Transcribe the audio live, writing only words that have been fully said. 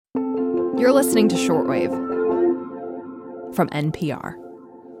You're listening to Shortwave from NPR.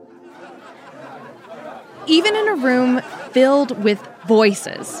 Even in a room filled with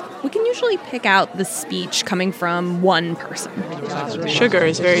voices, we can usually pick out the speech coming from one person. Sugar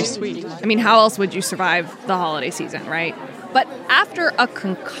is very sweet. I mean, how else would you survive the holiday season, right? But after a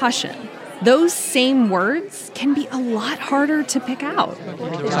concussion, those same words can be a lot harder to pick out.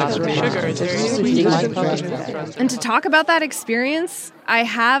 Sugar is very sweet. And to talk about that experience, I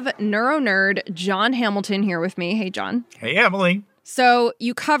have neuro nerd John Hamilton here with me. Hey, John. Hey, Emily. So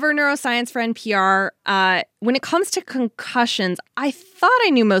you cover neuroscience for NPR. When it comes to concussions, I thought I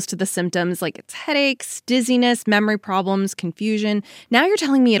knew most of the symptoms, like it's headaches, dizziness, memory problems, confusion. Now you're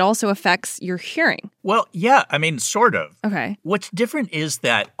telling me it also affects your hearing. Well, yeah, sort of. Okay. What's different is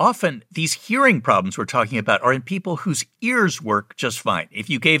that often these hearing problems we're talking about are in people whose ears work just fine. If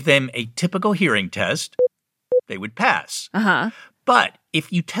you gave them a typical hearing test, they would pass. Uh-huh. But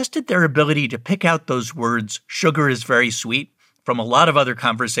if you tested their ability to pick out those words, sugar is very sweet, from a lot of other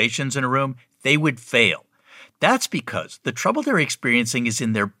conversations in a room, they would fail. That's because the trouble they're experiencing is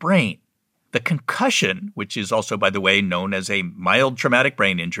in their brain. The concussion, which is also, by the way, known as a mild traumatic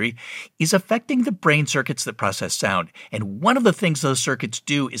brain injury, is affecting the brain circuits that process sound. And one of the things those circuits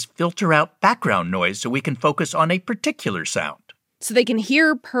do is filter out background noise so we can focus on a particular sound. So they can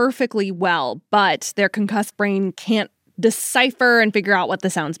hear perfectly well, but their concussed brain can't decipher and figure out what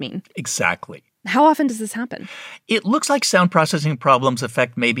the sounds mean. Exactly. How often does this happen? It looks like sound processing problems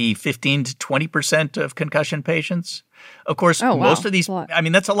affect maybe 15 to 20% of concussion patients. Of course, most of these,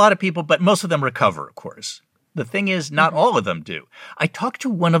 that's a lot of people, but most of them recover, of course. The thing is, not all of them do. I talked to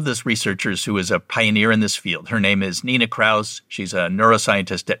one of those researchers who is a pioneer in this field. Her name is Nina Kraus. She's a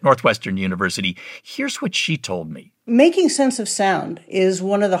neuroscientist at Northwestern University. Here's what she told me. Making sense of sound is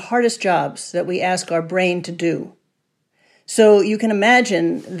one of the hardest jobs that we ask our brain to do. So you can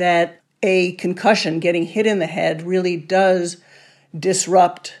imagine that a concussion, getting hit in the head, really does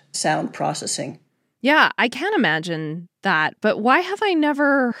disrupt sound processing. Yeah, I can imagine that. But why have I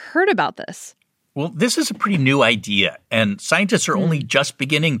never heard about this? Well, this is a pretty new idea, and scientists are only just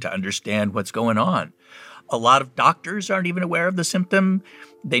beginning to understand what's going on. A lot of doctors aren't even aware of the symptom.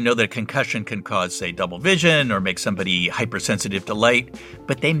 They know that a concussion can cause, say, double vision or make somebody hypersensitive to light,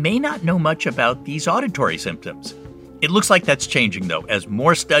 but they may not know much about these auditory symptoms. It looks like that's changing, though, as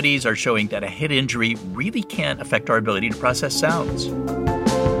more studies are showing that a head injury really can affect our ability to process sounds.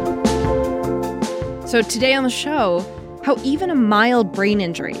 So today on the show, how even a mild brain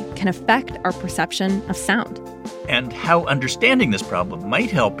injury can affect our perception of sound. And how understanding this problem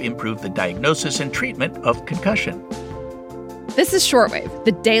might help improve the diagnosis and treatment of concussion. This is Shortwave,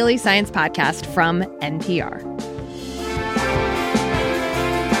 the daily science podcast from NPR.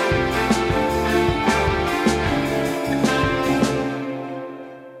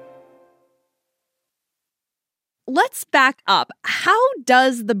 Let's back up. How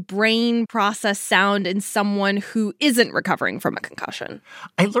does the brain process sound in someone who isn't recovering from a concussion?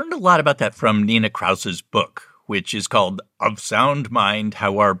 I learned a lot about that from Nina Kraus's book, which is called Of Sound Mind,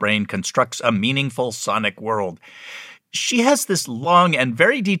 How Our Brain Constructs a Meaningful Sonic World. She has this long and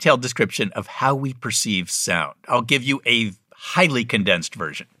very detailed description of how we perceive sound. I'll give you a highly condensed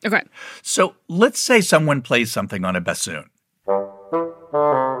version. Okay. So let's say someone plays something on a bassoon.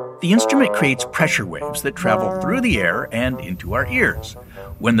 The instrument creates pressure waves that travel through the air and into our ears.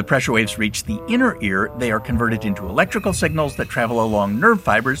 When the pressure waves reach the inner ear, they are converted into electrical signals that travel along nerve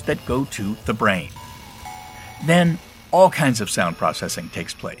fibers that go to the brain. Then, all kinds of sound processing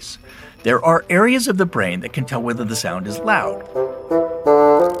takes place. There are areas of the brain that can tell whether the sound is loud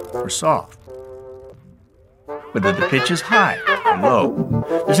or soft, whether the pitch is high or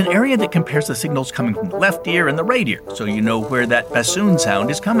low. There's an area that compares the signals coming from the left ear and the right ear, so you know where that bassoon sound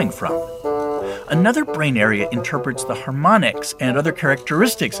is coming from. Another brain area interprets the harmonics and other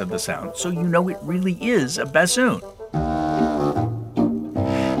characteristics of the sound, so you know it really is a bassoon.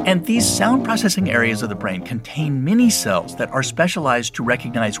 And these sound processing areas of the brain contain many cells that are specialized to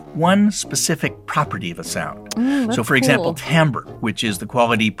recognize one specific property of a sound. So, for example, timbre, which is the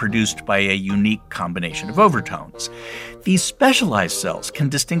quality produced by a unique combination of overtones. These specialized cells can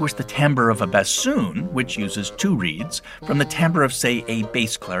distinguish the timbre of a bassoon, which uses two reeds, from the timbre of, say, a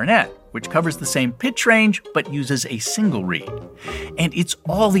bass clarinet, which covers the same pitch range but uses a single reed. And it's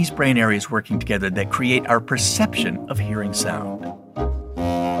all these brain areas working together that create our perception of hearing sound.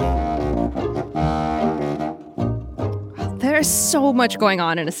 There's so much going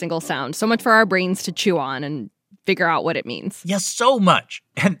on in a single sound, so much for our brains to chew on and figure out what it means. Yes, so much.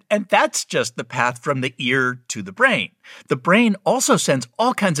 And that's just the path from the ear to the brain. The brain also sends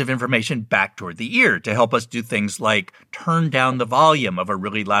all kinds of information back toward the ear to help us do things like turn down the volume of a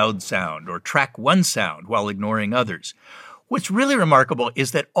really loud sound or track one sound while ignoring others. What's really remarkable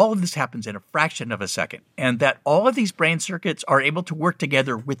is that all of this happens in a fraction of a second, and that all of these brain circuits are able to work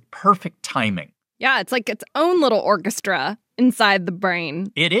together with perfect timing. Yeah, it's like its own little orchestra inside the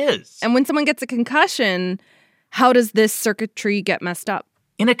brain. It is. And when someone gets a concussion, how does this circuitry get messed up?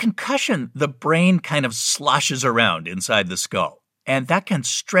 In a concussion, the brain kind of sloshes around inside the skull, and that can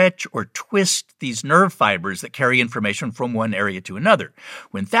stretch or twist these nerve fibers that carry information from one area to another.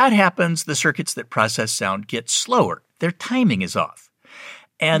 When that happens, the circuits that process sound get slower. Their timing is off.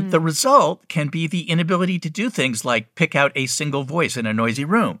 And the result can be the inability to do things like pick out a single voice in a noisy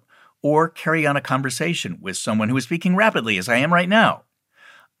room, or carry on a conversation with someone who is speaking rapidly, as I am right now.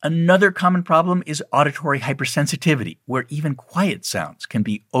 Another common problem is auditory hypersensitivity, where even quiet sounds can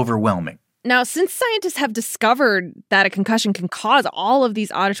be overwhelming. Now, since scientists have discovered that a concussion can cause all of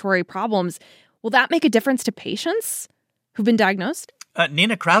these auditory problems, will that make a difference to patients who've been diagnosed?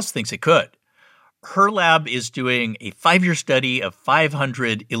 Nina Kraus thinks it could. Her lab is doing a 5-year study of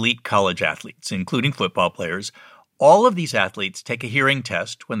 500 elite college athletes, including football players. All of these athletes take a hearing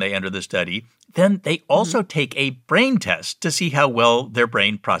test when they enter the study. Then they also take a brain test to see how well their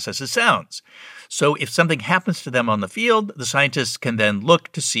brain processes sounds. So if something happens to them on the field, the scientists can then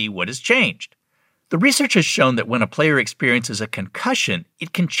look to see what has changed. The research has shown that when a player experiences a concussion,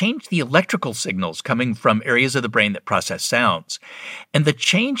 it can change the electrical signals coming from areas of the brain that process sounds. And the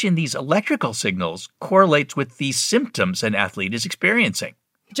change in these electrical signals correlates with the symptoms an athlete is experiencing.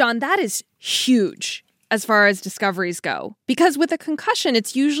 John, that is huge as far as discoveries go. Because with a concussion,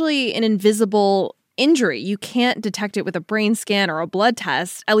 it's usually an invisible injury. You can't detect it with a brain scan or a blood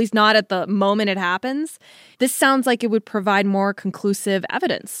test, at least not at the moment it happens. This sounds like it would provide more conclusive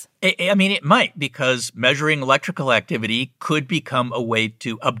evidence. I mean, it might, because measuring electrical activity could become a way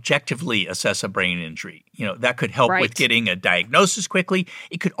to objectively assess a brain injury. That could help with getting a diagnosis quickly.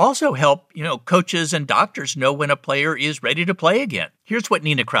 It could also help, coaches and doctors know when a player is ready to play again. Here's what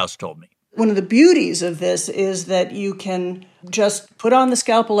Nina Kraus told me. One of the beauties of this is that you can just put on the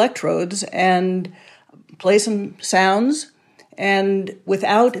scalp electrodes and play some sounds, and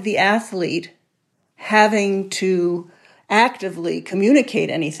without the athlete having to actively communicate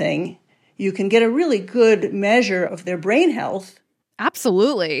anything, you can get a really good measure of their brain health.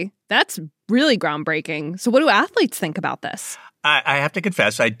 Absolutely. That's really groundbreaking. So what do athletes think about this? I have to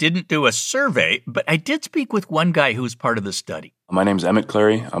confess, I didn't do a survey, but I did speak with one guy who was part of the study. My name's Emmett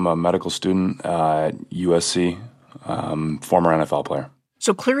Clary. I'm a medical student at USC, former NFL player.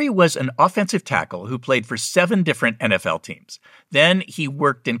 So Clary was an offensive tackle who played for 7 different NFL teams. Then he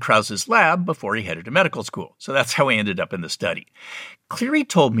worked in Kraus's lab before he headed to medical school. So that's how he ended up in the study. Clary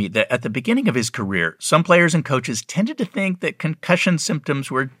told me that at the beginning of his career, some players and coaches tended to think that concussion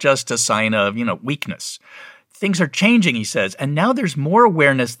symptoms were just a sign of, weakness. Things are changing, he says, and now there's more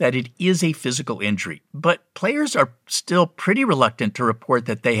awareness that it is a physical injury. But players are still pretty reluctant to report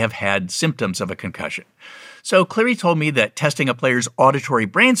that they have had symptoms of a concussion. So Clary told me that testing a player's auditory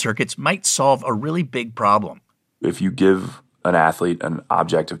brain circuits might solve a really big problem. If you give an athlete an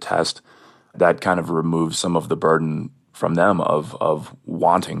objective test, that kind of removes some of the burden from them of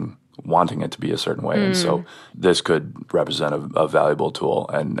wanting it to be a certain way. And so this could represent a valuable tool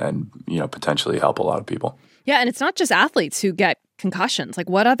and potentially help a lot of people. Yeah, and it's not just athletes who get concussions. Like,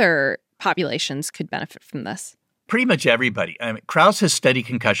 what other populations could benefit from this? Pretty much everybody. Kraus has studied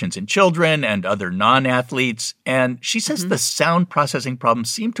concussions in children and other non-athletes, and she says the sound processing problems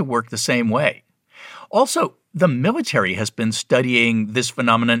seem to work the same way. Also, the military has been studying this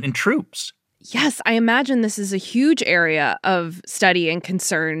phenomenon in troops. Yes, I imagine this is a huge area of study and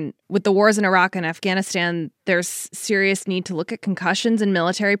concern. With the wars in Iraq and Afghanistan, there's serious need to look at concussions in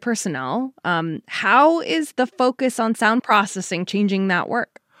military personnel. How is the focus on sound processing changing that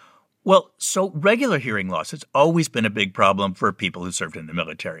work? Well, so regular hearing loss has always been a big problem for people who served in the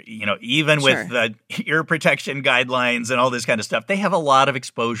military. Even with the ear protection guidelines and all this kind of stuff, they have a lot of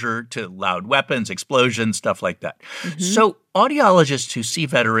exposure to loud weapons, explosions, stuff like that. So audiologists who see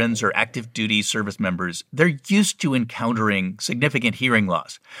veterans or active duty service members, they're used to encountering significant hearing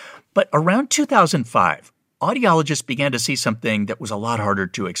loss. But around 2005, audiologists began to see something that was a lot harder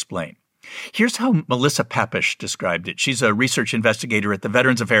to explain. Here's how Melissa Papish described it. She's a research investigator at the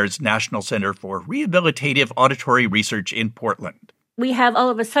Veterans Affairs National Center for Rehabilitative Auditory Research in Portland. We have all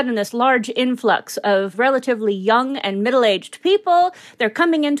of a sudden this large influx of relatively young and middle-aged people. They're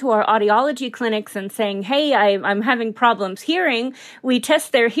coming into our audiology clinics and saying, hey, I'm having problems hearing. We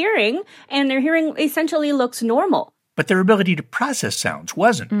test their hearing, and their hearing essentially looks normal. But their ability to process sounds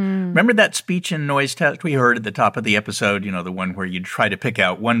wasn't. Remember that speech and noise test we heard at the top of the episode? You know, the one where you try to pick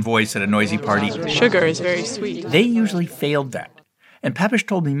out one voice at a noisy party? Sugar is very sweet. They usually failed that. And Papish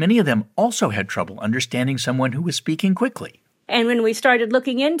told me many of them also had trouble understanding someone who was speaking quickly. And when we started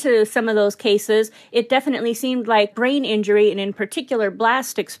looking into some of those cases, it definitely seemed like brain injury, and in particular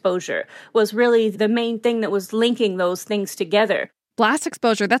blast exposure, was really the main thing that was linking those things together. Blast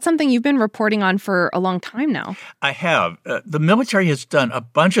exposure, that's something you've been reporting on for a long time now. I have. The military has done a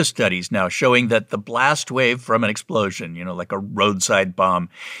bunch of studies now showing that the blast wave from an explosion, you know, like a roadside bomb,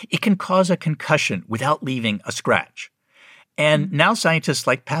 it can cause a concussion without leaving a scratch. And now scientists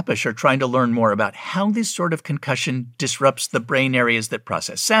like Papish are trying to learn more about how this sort of concussion disrupts the brain areas that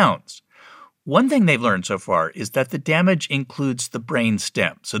process sounds. One thing they've learned so far is that the damage includes the brain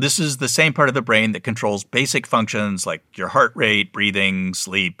stem. So this is the same part of the brain that controls basic functions like your heart rate, breathing,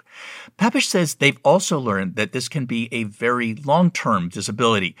 sleep. Papish says they've also learned that this can be a very long-term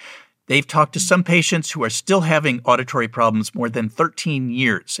disability. They've talked to some patients who are still having auditory problems more than 13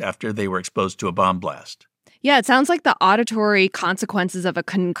 years after they were exposed to a bomb blast. Yeah, it sounds like the auditory consequences of a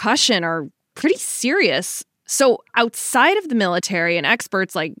concussion are pretty serious. So outside of the military and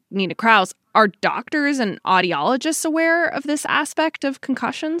experts like Nina Kraus, are doctors and audiologists aware of this aspect of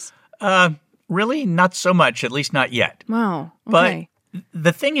concussions? Really not so much, at least not yet. Wow. Okay. But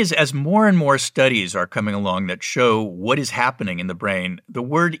the thing is, as more and more studies are coming along that show what is happening in the brain, the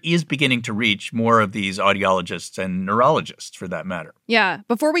word is beginning to reach more of these audiologists and neurologists, for that matter. Yeah.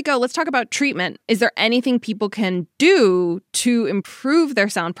 Before we go, let's talk about treatment. Is there anything people can do to improve their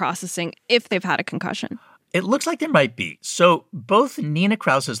sound processing if they've had a concussion? It looks like there might be. So both Nina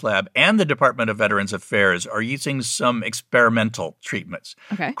Kraus's lab and the Department of Veterans Affairs are using some experimental treatments.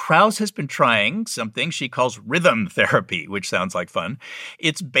 Okay. Kraus has been trying something she calls rhythm therapy, which sounds like fun.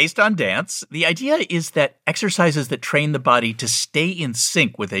 It's based on dance. The idea is that exercises that train the body to stay in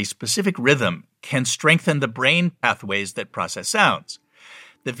sync with a specific rhythm can strengthen the brain pathways that process sounds.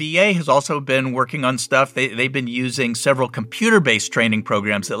 The VA has also been working on stuff. They've been using several computer-based training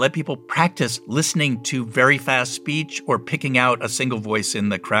programs that let people practice listening to very fast speech or picking out a single voice in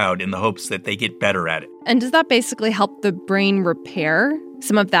the crowd in the hopes that they get better at it. And does that basically help the brain repair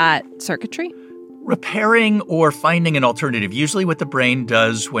some of that circuitry? Repairing or finding an alternative. Usually what the brain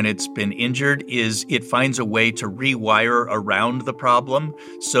does when it's been injured is it finds a way to rewire around the problem.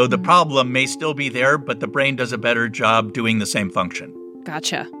 So the problem may still be there, but the brain does a better job doing the same function.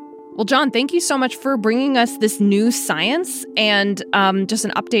 Gotcha. Well, John, thank you so much for bringing us this new science and just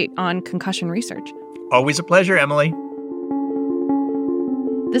an update on concussion research. Always a pleasure, Emily.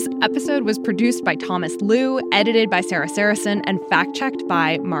 This episode was produced by Thomas Liu, edited by Sarah Saracen, and fact-checked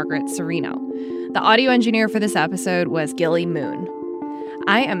by Margaret Serino. The audio engineer for this episode was Gilly Moon.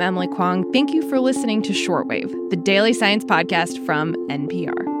 I am Emily Kwong. Thank you for listening to Shortwave, the daily science podcast from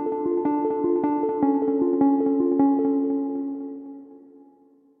NPR.